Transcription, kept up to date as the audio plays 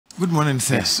Good morning,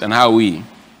 sir. Yes, and how are we?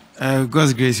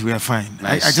 God's grace, we are fine.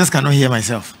 Nice. I just cannot hear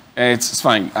myself. It's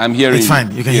fine. I'm hearing It's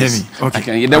fine. You can hear me. Okay. I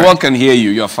can, the world can hear you.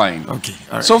 You're fine. Okay.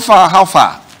 All right. So far, how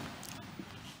far?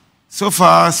 So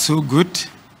far, so good.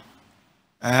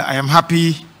 I am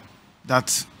happy that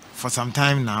for some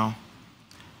time now,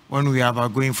 when we are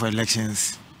about going for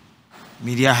elections,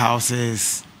 media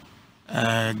houses,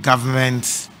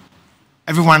 governments,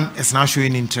 everyone is now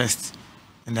showing interest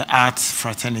in the arts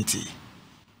fraternity.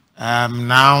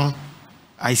 Now,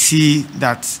 I see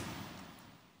that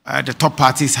the top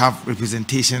parties have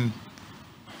representation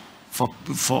for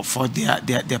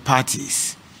their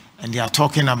parties, and they are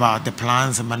talking about the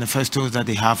plans and manifestos that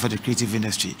they have for the creative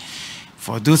industry.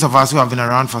 For those of us who have been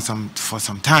around for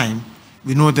some time,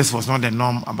 we know this was not the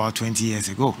norm about 20 years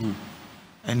ago.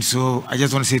 And so I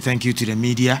just want to say thank you to the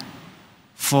media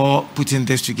for putting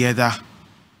this together.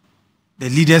 The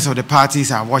leaders of the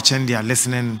parties are watching, they are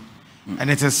listening,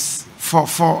 and it is for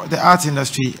the art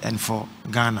industry and for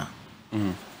Ghana.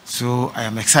 So I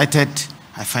am excited.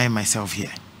 I find myself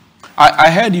here.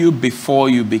 I heard you before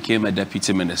you became a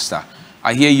deputy minister.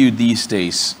 I hear you these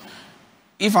days.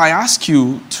 If I ask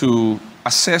you to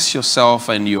assess yourself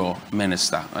and your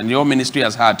minister, and your ministry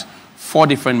has had 4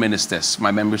 different ministers,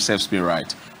 my memory serves me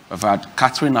right. We've had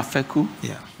Catherine Afeku.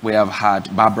 Yeah. We have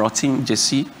had Barbara Otin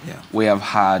Jesse. Yeah. We have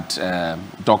had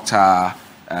Dr.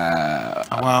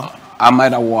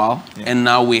 Ahmed Awal. Yeah. And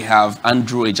now we have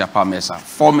Andrew Ejapa-Mensah.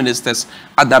 4 ministers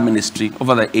at that ministry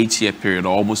over the 8-year period,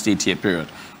 or almost 8-year period.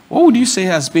 What would you say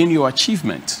has been your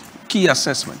achievement, key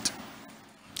assessment?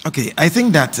 Okay, I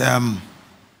think that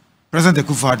President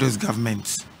Akufo-Addo's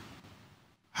government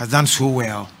has done so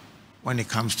well when it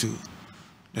comes to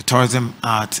the tourism,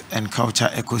 art, and culture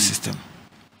ecosystem.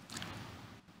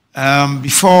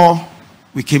 Before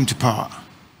we came to power,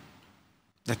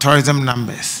 the tourism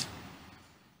numbers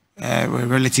were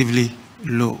relatively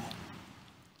low.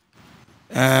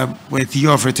 With year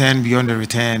of return, beyond the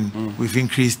return, we've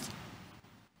increased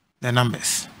the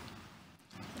numbers.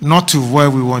 Not to where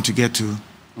we want to get to,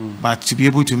 but to be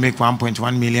able to make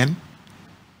 1.1 million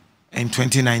in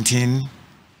 2019.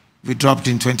 We dropped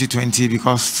in 2020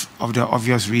 because of the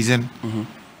obvious reason,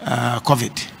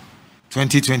 COVID.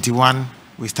 2021,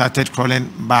 we started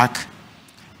crawling back.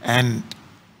 And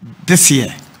this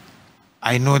year,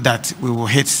 I know that we will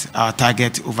hit our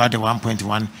target over the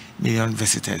 1.1 million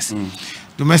visitors.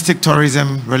 Domestic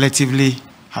tourism relatively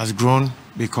has grown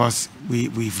because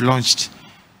we've launched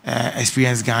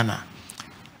Experience Ghana.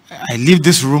 I leave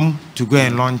this room to go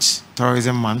and launch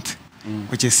Tourism Month,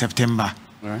 which is September.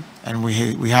 Right. And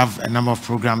we have a number of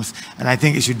programs. And I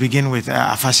think it should begin with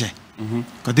Afashe.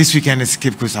 Because this weekend is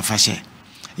Cape Coast Afashe.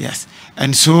 Yes.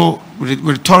 And so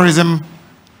with tourism,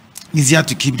 easier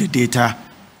to keep the data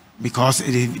because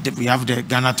we have the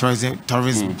Ghana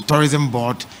Tourism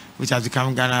Board, which has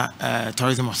become Ghana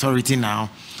Tourism Authority now.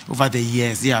 Over the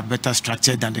years, they are better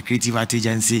structured than the Creative Art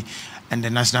Agency and the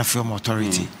National Film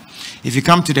Authority. If you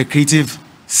come to the creative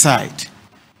side,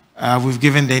 we've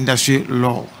given the industry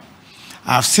law.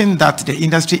 I've seen that the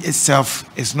industry itself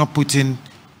is not putting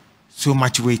so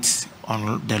much weight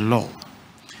on the law.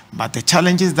 But the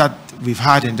challenges that we've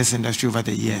had in this industry over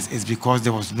the years is because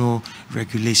there was no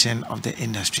regulation of the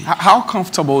industry. How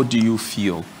comfortable do you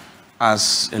feel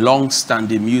as a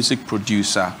long-standing music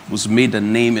producer who's made a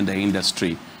name in the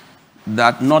industry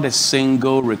that not a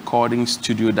single recording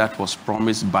studio that was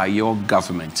promised by your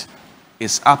government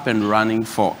is up and running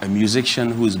for a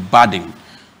musician who's budding,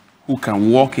 who can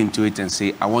walk into it and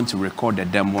say, I want to record a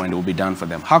demo and it will be done for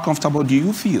them? How comfortable do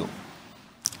you feel?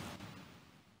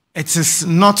 It is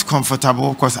not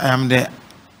comfortable because I am the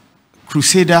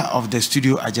crusader of the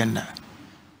studio agenda.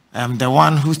 I am the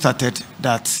one who started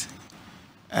that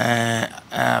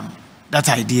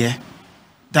idea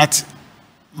that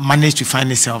managed to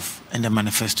find itself in the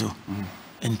manifesto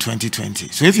in 2020.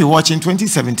 So if you watch in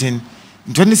 2017,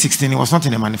 in 2016, it was not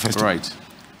in the manifesto. Right.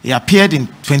 It appeared in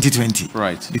 2020.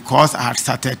 Right. Because I had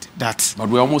started that. But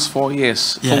we're almost 4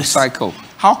 years, yes. Full cycle.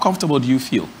 How comfortable do you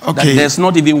feel? Okay. That there's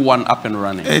not even one up and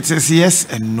running? It is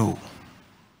yes and no.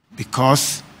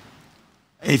 Because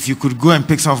if you could go and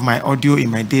pick some of my audio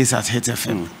in my days at Hit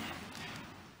FM,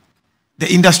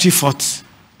 the industry fought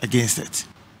against it.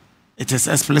 It is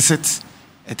explicit.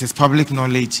 It is public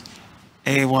knowledge.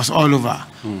 It was all over.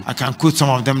 I can quote some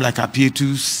of them like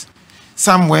Apietus.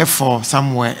 Some were for,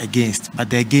 some were against, but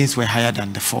the against were higher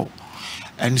than the for.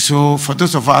 And so for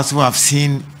those of us who have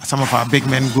seen some of our big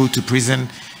men go to prison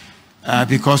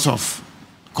because of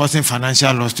causing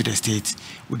financial loss to the state,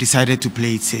 we decided to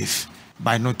play it safe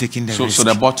by not taking the risk. So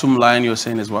the bottom line you're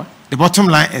saying is what? The bottom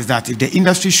line is that if the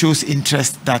industry shows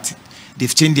interest that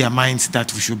they've changed their minds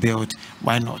that we should build.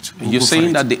 Why not? You're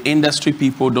saying that the industry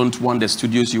people don't want the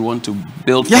studios you want to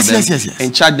build yes, for them yes.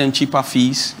 and charge them cheaper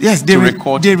fees? Yes, they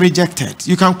record. They rejected.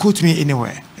 You can quote me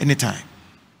anywhere, anytime.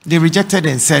 They rejected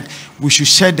and said we should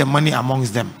share the money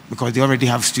amongst them because they already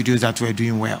have studios that were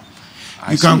doing well.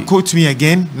 You can quote me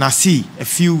again. Nasi, a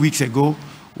few weeks ago,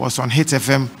 was on Hit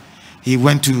FM. He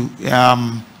went to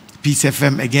Peace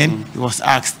FM again. He was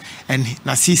asked, and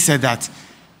Nasi said that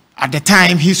at the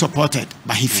time he supported,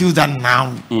 but he feels that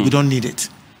now we don't need it.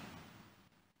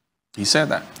 He said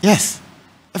that? Yes,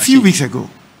 a few weeks ago.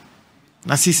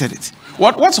 Nasi said it.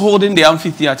 What's holding the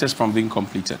amphitheaters from being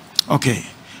completed? Okay,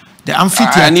 the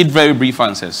amphitheater. I need very brief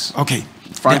answers. Okay,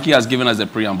 Frankie has given us the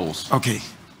preambles. Okay,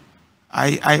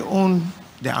 I own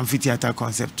the amphitheater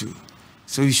concept too,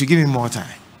 so you should give me more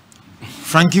time.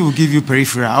 Frankie will give you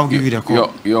peripheral. I'll give you the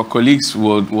call. Your colleagues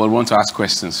will want to ask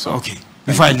questions. So. Okay.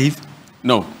 Before I leave?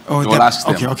 No. We'll ask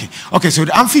them. Okay. So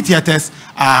the amphitheaters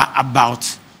are about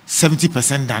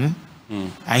 70% done.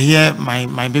 I hear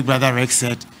my big brother Rex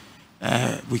said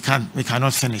we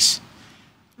cannot finish.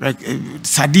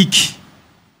 Sadiq,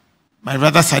 my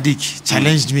brother Sadiq,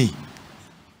 challenged me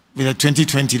with the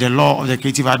 2020, the law of the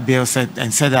Creative Art Bill said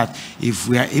that if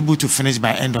we are able to finish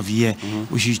by end of year,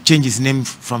 we should change his name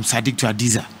from Sadiq to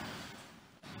Adiza.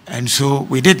 And so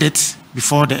we did it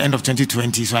before the end of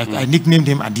 2020. So I nicknamed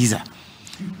him Adiza.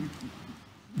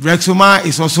 Rexoma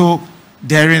is also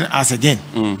daring us again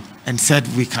and said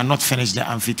we cannot finish the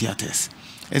amphitheaters.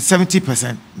 It's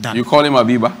 70% done. You call him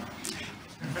Abiba?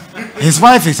 His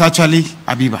wife is actually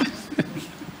Abiba.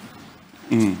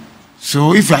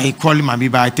 So if I call him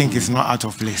Abiba, I think it's not out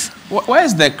of place. Where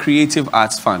is the Creative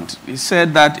Arts Fund? He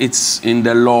said that it's in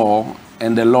the law,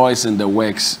 and the law is in the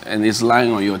works, and it's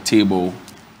lying on your table.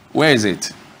 Where is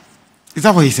it? Is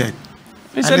that what he said?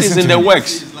 He said it's in the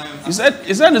works. He said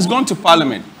it's going to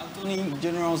Parliament. Attorney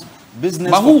General's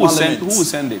business. But who will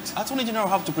send it? Attorney General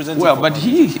have to present it. Well, but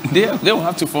they will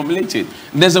have to formulate it.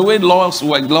 There's a way laws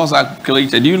work. Laws are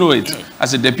created. You know it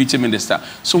as a deputy minister.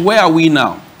 So where are we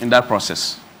now in that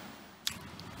process?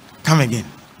 Come again.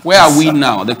 Where are we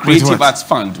now? The Creative Arts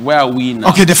Fund. Where are we now?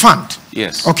 Okay, the fund.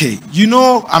 Yes. Okay. You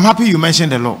know, I'm happy you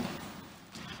mentioned the law.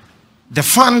 The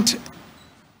fund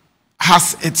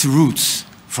has its roots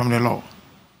from the law,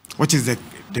 which is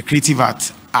the Creative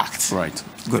Arts Act. Right.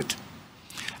 Good.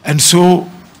 And so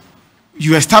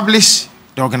you establish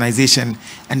the organization,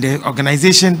 and the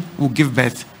organization will give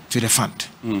birth to the fund.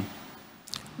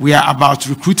 We are about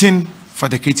recruiting for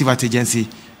the Creative Arts Agency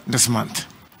this month.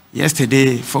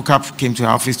 Yesterday, FOCAP came to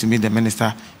our office to meet the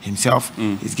minister himself.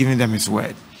 He's giving them his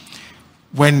word.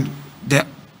 When the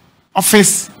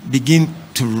office begins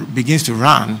to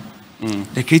run,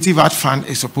 the Creative Art Fund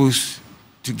is supposed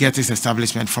to get its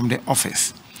establishment from the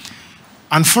office.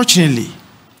 Unfortunately,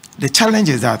 the challenge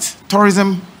is that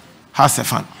tourism has a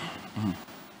fund.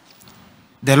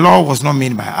 The law was not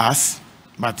made by us,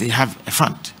 but they have a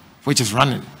fund, which is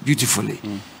running beautifully.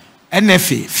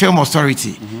 NFA, Film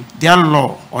Authority, their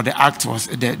law or the act was,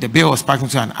 the bill was passed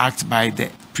into an act by the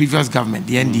previous government,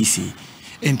 the NDC,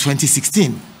 in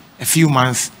 2016, a few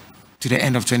months to the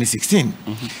end of 2016.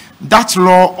 That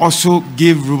law also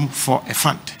gave room for a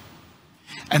fund.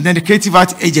 And then the Creative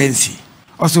Arts Agency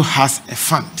also has a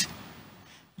fund.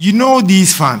 You know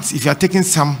these funds, if you are taking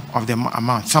some of the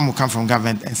amount, some will come from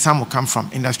government and some will come from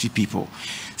industry people.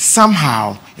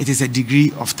 Somehow, it is a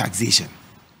degree of taxation.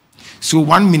 So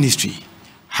one ministry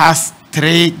has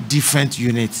 3 different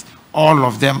units. All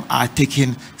of them are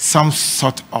taking some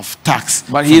sort of tax.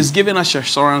 But he is giving us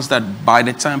assurance that by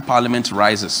the time Parliament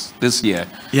rises this year,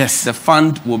 yes, the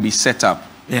fund will be set up.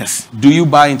 Yes. Do you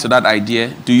buy into that idea?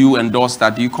 Do you endorse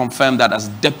that? Do you confirm that as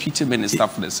deputy minister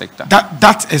for the sector?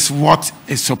 That is what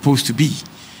is supposed to be.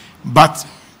 But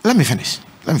let me finish.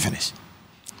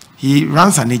 He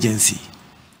runs an agency.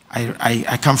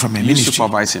 I come from a ministry. You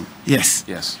supervise him? Yes.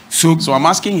 Yes. So I'm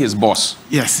asking his boss.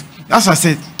 Yes. That's what I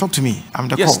said. Talk to me. I'm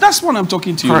the call. Yes, that's what I'm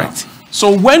talking to you. Correct. Now.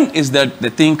 So when is the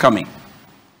thing coming?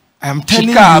 I am telling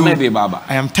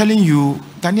you,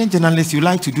 Ghanaian journalists, you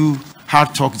like to do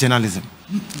hard talk journalism.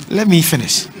 Let me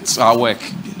finish. It's our work.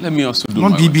 Let me also do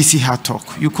Not my BBC work. hard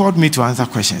talk. You called me to answer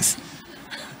questions.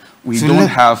 We don't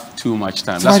have too much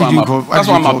time. So that's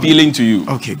why I'm appealing to you.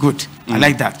 Okay, good. I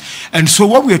like that. And so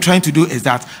what we are trying to do is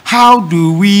that how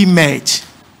do we merge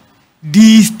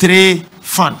these 3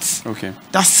 funds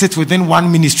that sit within one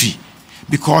ministry?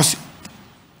 Because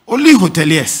only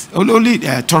hoteliers, only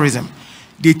tourism,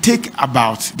 they take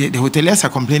about, the hoteliers are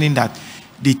complaining that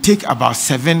they take about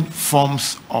 7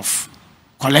 forms of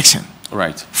collection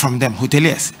from them,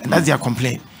 hoteliers, and that's their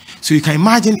complaint. So you can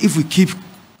imagine if we keep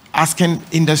asking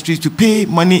industries to pay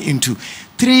money into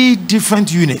 3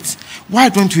 different units. Why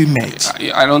don't we merge?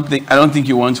 I don't think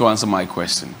you want to answer my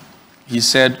question. He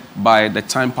said by the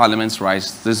time Parliament's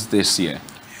rise this year,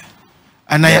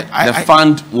 and the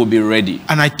fund will be ready.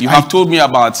 And you have told me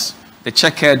about the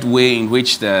checkered way in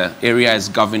which the area is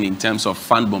governed in terms of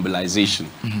fund mobilization.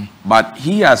 But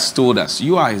he has told us,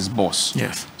 you are his boss.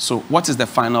 Yes. So what is the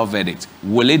final verdict?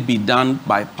 Will it be done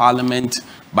by Parliament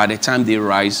by the time they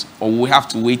rise, or will we have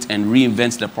to wait and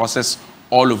reinvent the process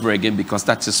all over again, because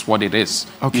that is what it is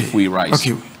if we rise?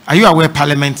 Okay. Are you aware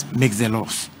Parliament makes the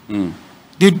laws?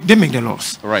 They make the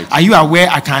laws. Right. Are you aware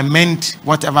I can amend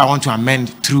whatever I want to amend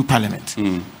through Parliament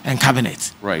and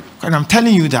Cabinet? Right. And I'm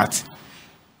telling you that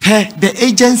per the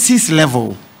agencies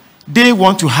level, they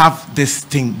want to have this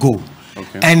thing go.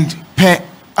 Okay. And per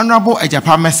Honorable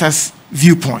Ejapamesa's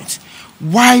viewpoint,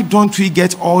 why don't we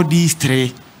get all these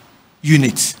 3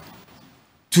 units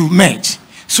to merge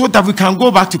so that we can go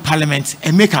back to Parliament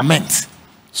and make amends?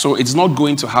 So it's not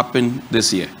going to happen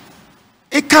this year?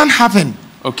 It can happen.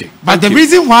 Okay. But the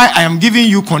reason why I am giving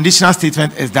you conditional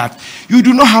statement is that you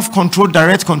do not have control,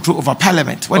 direct control over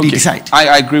Parliament. What do you decide?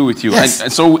 I agree with you. Yes.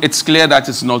 And so it's clear that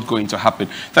it's not going to happen.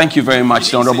 Thank you very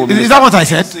much, Honorable Minister. Is that what I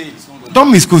said?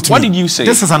 Don't misquote me. What did you say?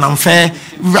 This is an unfair.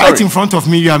 Right in front of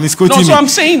me, you are misquoting me. No, so I'm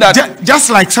saying that...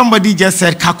 Just like somebody just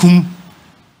said, Kakum,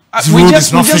 we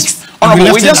just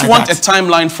want a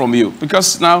timeline from you,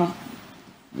 because now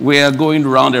we are going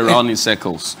round and round in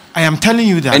circles. I am telling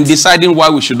you that. And deciding why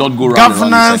we should not go round and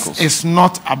round in circles. Governance is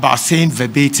not about saying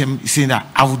verbatim, saying that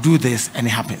I will do this and it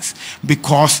happens.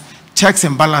 Because checks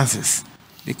and balances,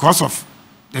 because of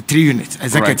the 3 units,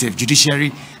 executive,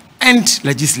 judiciary, and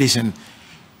legislation,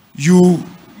 you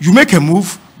make a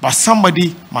move, but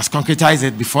somebody must concretize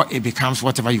it before it becomes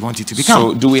whatever you want it to become.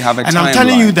 So do we have a timeline? And I'm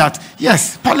telling you that,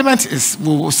 yes, Parliament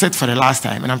will sit for the last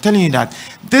time. And I'm telling you that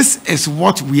this is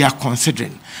what we are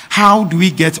considering. How do we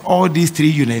get all these 3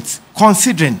 units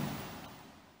considering?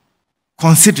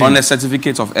 On a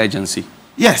certificate of urgency?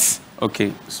 Yes.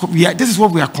 Okay. So this is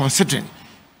what we are considering.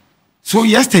 So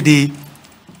yesterday,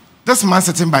 this man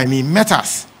sitting by me met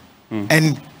us.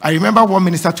 And I remember what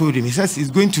minister told him. He says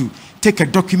he's going to take a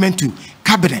document to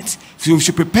Cabinet. So we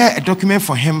should prepare a document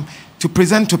for him to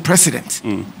present to President.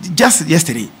 Just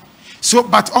yesterday. So,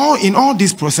 but in all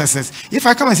these processes, if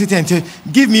I come and sit here and say,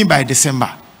 give me by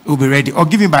December, it will be ready. Or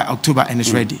give me by October and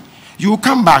it's ready. You will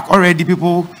come back. Already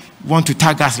people want to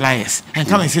tag us liars. And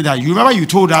come and say that. You remember you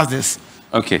told us this.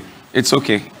 Okay. It's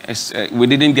okay. We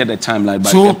didn't get a timeline, but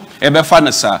so thank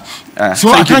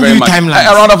you very much.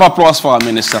 A round of applause for our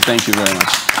minister. Thank you very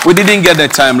much. We didn't get the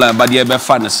timeline, but